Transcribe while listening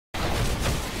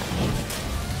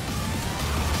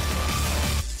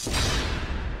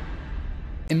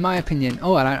in my opinion,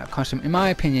 oh, I like that costume. In my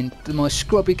opinion, the most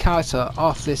scrubby character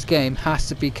off this game has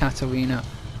to be Katarina,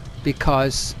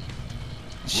 because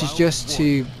she's just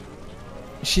too.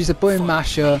 She's a button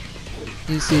masher,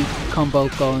 easy combo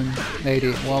going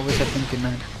lady. What was I thinking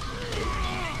then?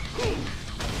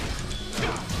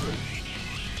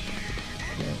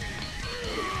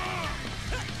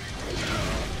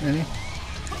 Really?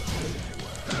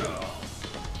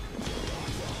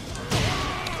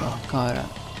 Oh god.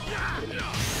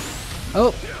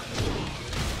 Oh!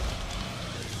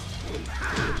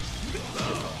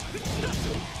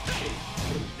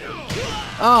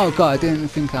 Oh god, I didn't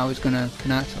think I was gonna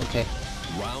connect. Okay.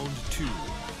 Round 2.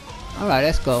 Alright,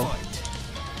 let's go.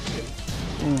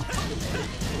 Ooh.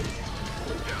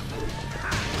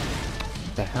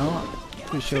 What the hell?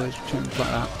 Pretty sure it's trying to block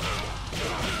that.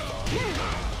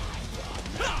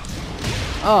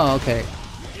 Oh, okay.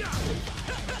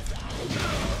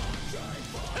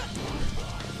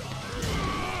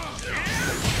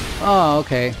 Oh,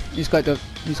 okay. He's got the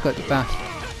best. He's got the best.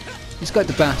 He's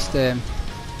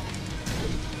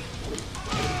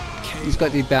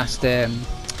got the best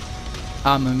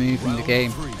armor move in the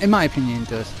game. In my opinion, he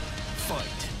does.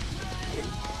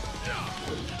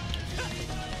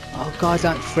 Oh god,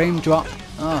 that frame drop.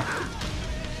 Oh.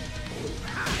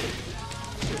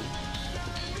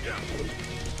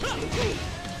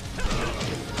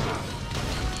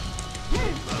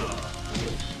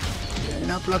 You're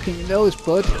not blocking those,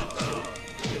 bud.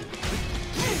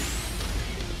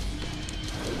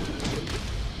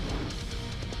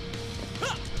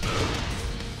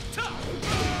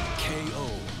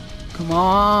 Come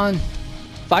on!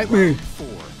 Fight me!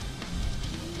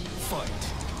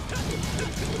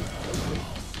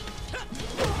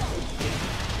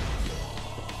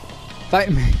 Fight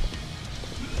me!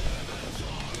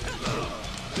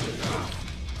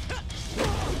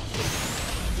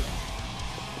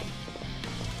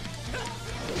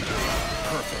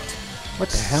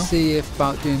 Let's see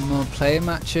about doing more player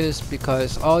matches,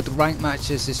 because all the rank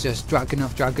matches is just dragging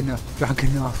off.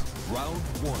 Round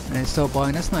 1. And it's so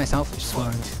boring. That's nice outfit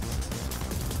scoring.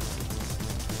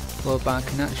 Low back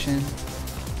connection.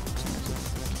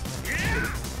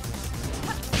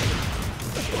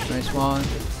 Nice one.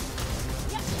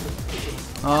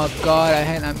 Oh god, I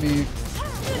hate that move.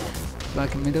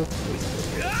 Back in middle.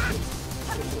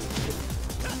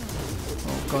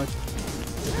 Oh god.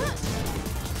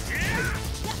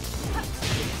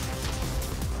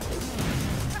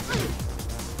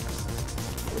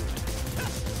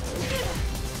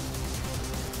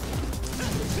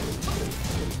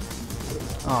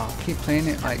 Oh, I keep playing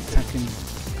it like Tekken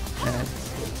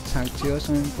Tag 2 or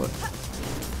something, but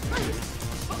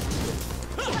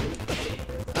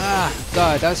ah,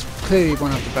 god, that's clearly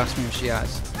one of the best moves she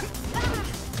has.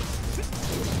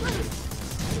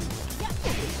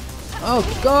 Oh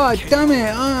god, damn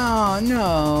it! Oh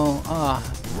no! Oh,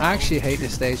 I actually hate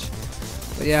this stage.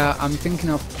 But yeah, I'm thinking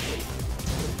of.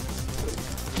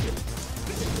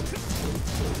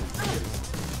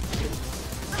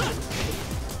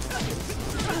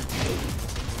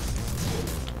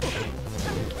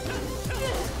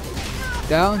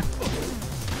 Down.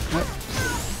 Nope.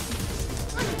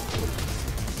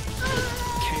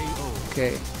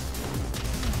 Okay.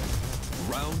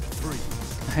 Round 3.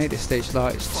 I hate this stage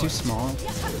lot, it's too small.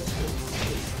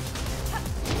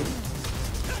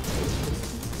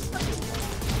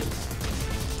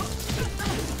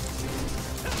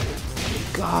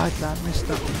 God, that messed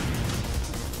up.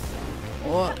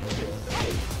 What?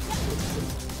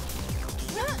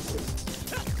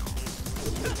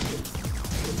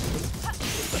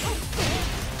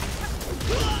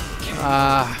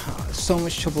 Ah, so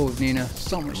much trouble with Nina.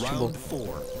 So much trouble. Round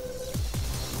 4.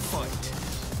 Fight.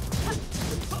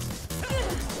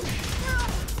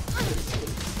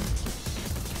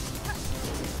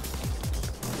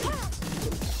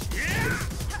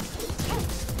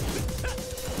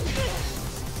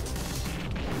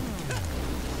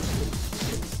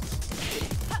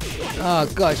 Oh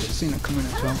gosh, I've seen it coming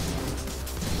as well.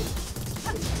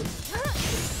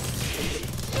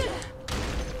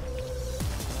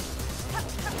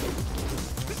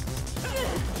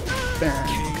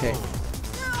 Bam. Okay.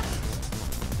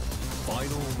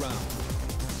 Final round.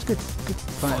 It's good. Good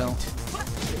final.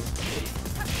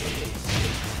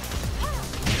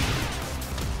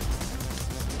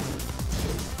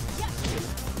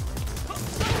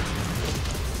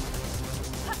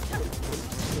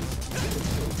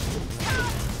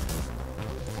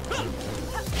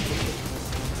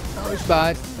 That was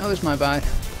bad. That was my bad.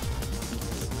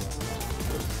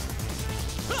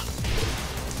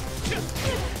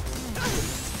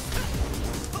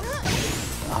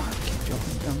 Oh, I keep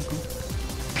dropping down.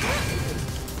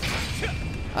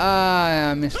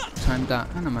 I mistimed that.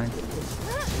 I don't mind.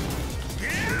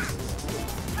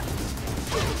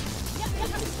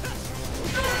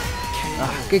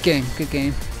 Ah, good game, good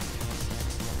game.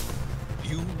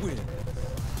 You win.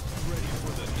 Ready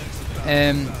for the next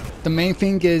battle. The main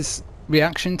thing is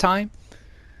reaction time.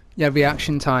 Yeah,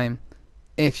 reaction time.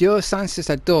 If your stances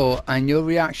are dull and your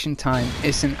reaction time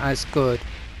isn't as good,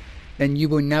 then you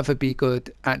will never be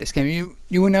good at this game.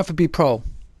 You will never be pro.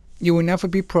 You will never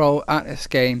be pro at this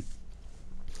game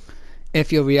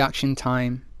if your reaction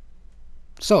time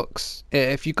sucks.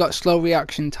 If you've got slow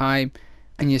reaction time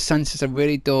and your senses are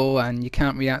really dull and you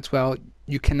can't react well,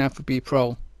 you can never be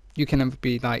pro. You can never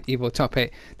be like Evo top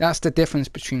 8. That's the difference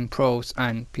between pros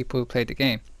and people who play the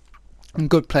game. And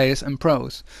good players and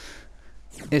pros.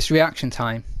 It's reaction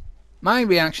time. My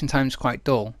reaction time is quite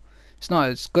dull. It's not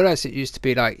as good as it used to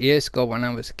be like years ago when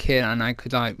I was a kid and I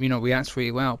could like, you know, react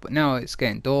really well. But now it's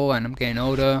getting dull and I'm getting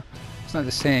older. It's not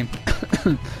the same.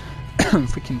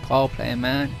 Freaking ball player,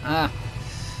 man.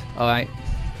 Alright.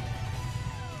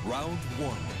 Round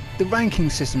 1. The ranking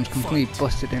system's completely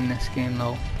busted in this game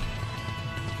though.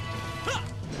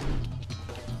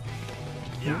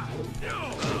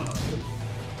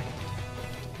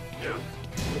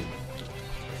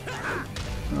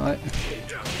 Alright.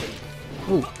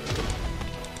 Ooh.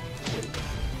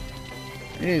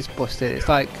 It is busted. It's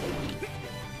like,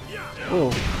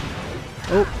 oh,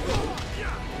 oh.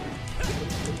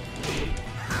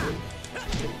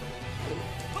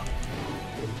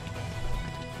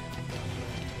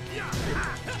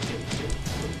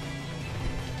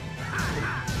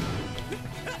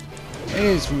 It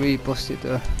is really busted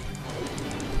though.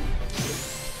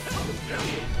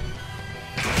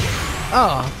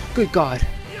 Oh, good God.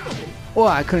 Oh,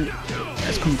 I couldn't.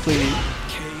 That's completely.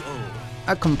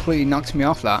 That completely knocked me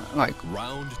off that. Like.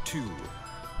 Round 2.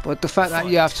 But the fact that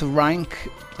you have to rank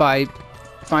by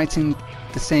fighting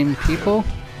the same people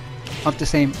of the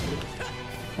same.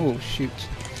 Oh shoot.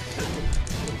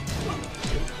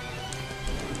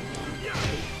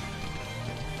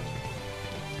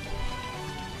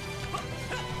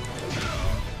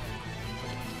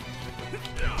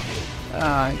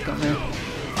 Ah, it got me.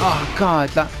 Oh God,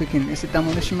 that freaking is it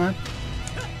Demolition Man?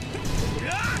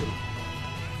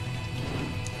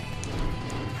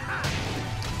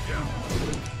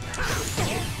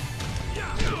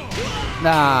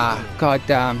 Nah, god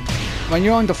damn. When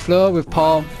you're on the floor with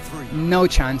Paul, no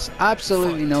chance.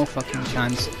 Absolutely no fucking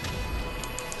chance.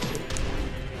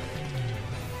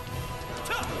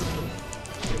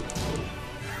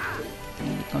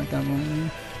 God damn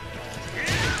one.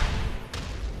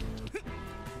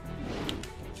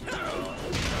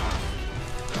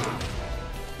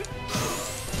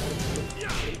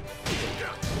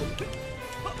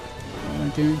 What am I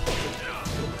doing?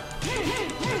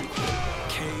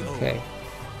 Okay.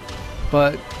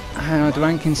 But I don't know, the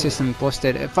ranking system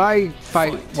busted. If I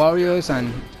fight warriors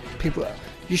and people,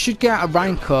 you should get a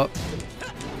rank up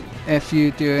if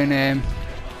you're doing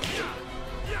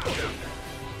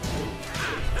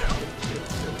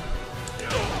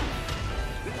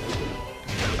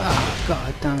oh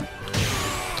god damn it.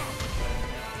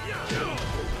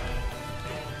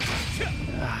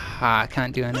 I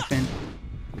can't do anything.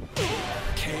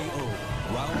 KO.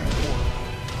 Round 1.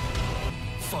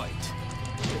 Fight.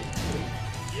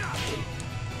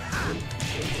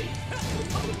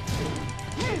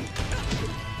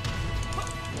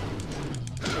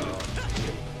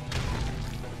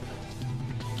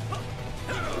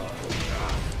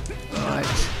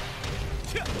 Right.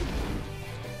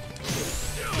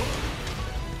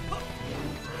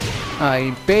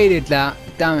 I baited that.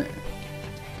 Damn it.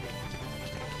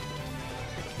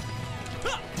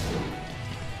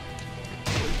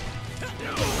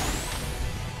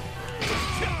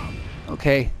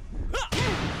 Okay.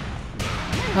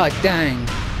 Oh dang.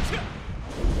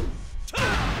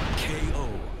 KO.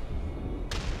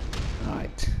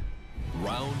 Right.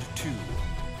 Round 2.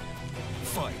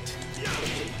 Fight.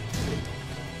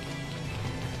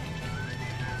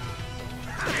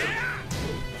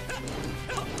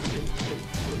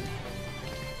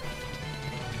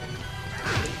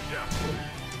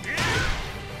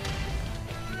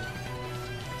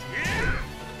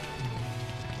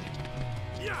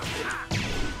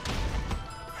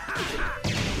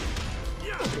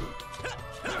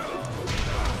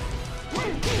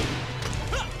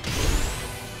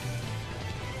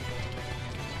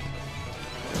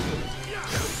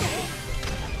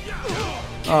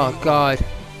 Oh god.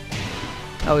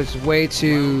 That was way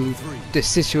too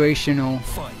situational.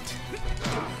 Fight.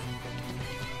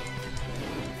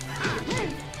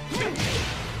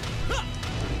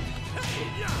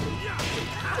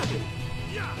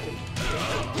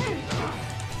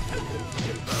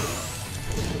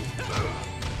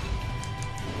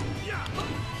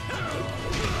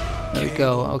 There we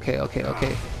go. Okay, okay,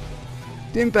 okay.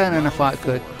 Doing better than I thought I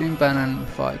could. Doing better than I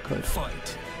thought I could.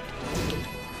 Fight.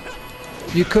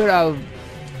 You could have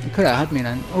had me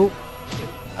then. Oh.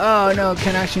 Oh no,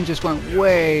 connection just went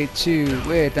way too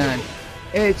weird then.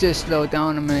 It just slowed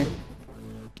down on me.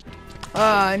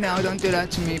 Ah, no, don't do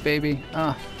that to me, baby.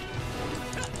 Ah.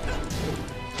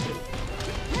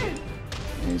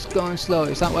 It's going slow.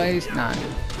 Is that way? Nah.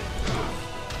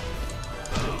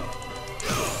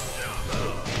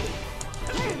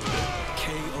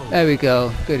 KO. There we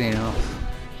go. Good enough.